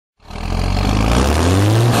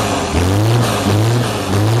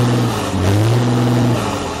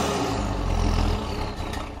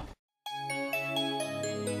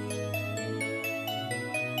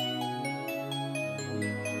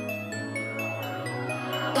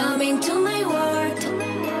Coming to my world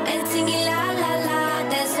and singing la la la,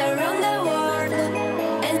 dance around the world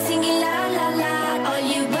and singing la la la. All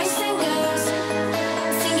you boys and girls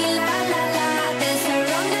singing la la la, dance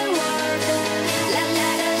around the world. La la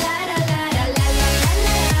la la la la la la la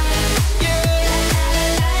la. Yeah. La la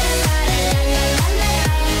la la la la la la.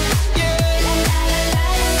 Yeah. La la la la la la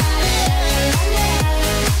la la.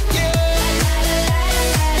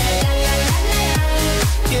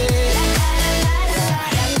 Yeah.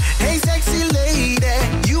 Hey sexy lady,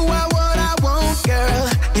 you are what I want, girl.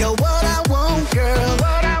 You're what I want, girl.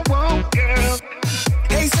 What I want, girl.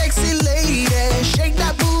 Hey sexy lady, shake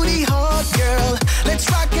that booty hard, girl. Let's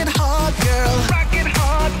rock it hard, girl. Rock it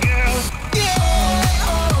hard, girl. Yeah.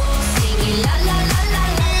 Singing la la la la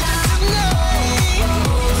la la.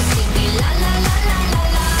 Singing la la la la la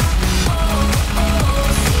la.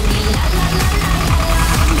 Singing la la la la la la.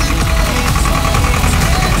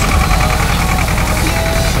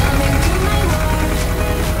 Coming to my world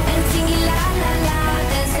and singing la la la,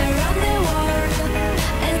 dance around the world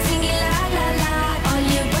and singing la la la. All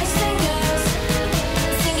you boys and girls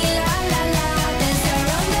singing la la la, dance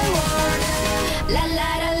around the world. La la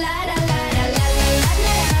la la la la la la la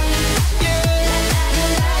la. Yeah. La la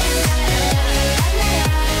la la la la la la.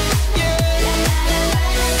 Yeah. La la la la la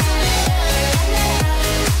la la la.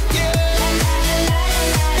 Yeah. La la la la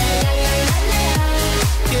la la la la.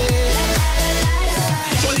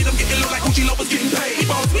 Shorty, them getting low like Gucci lovers getting paid.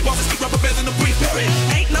 We bosses keep rubber bands in the brief period.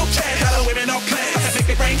 Ain't no chat, got a women all class. I make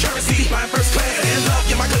it rain currency, flying first class. Stand up,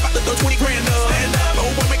 yeah, my clip about to throw 20 grand up. Stand up,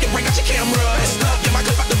 oh boy, make it bring out your camera. Stand up, yeah, my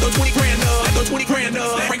clip about to throw 20 grand up. Throw 20 grand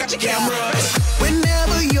up, bring out your camera.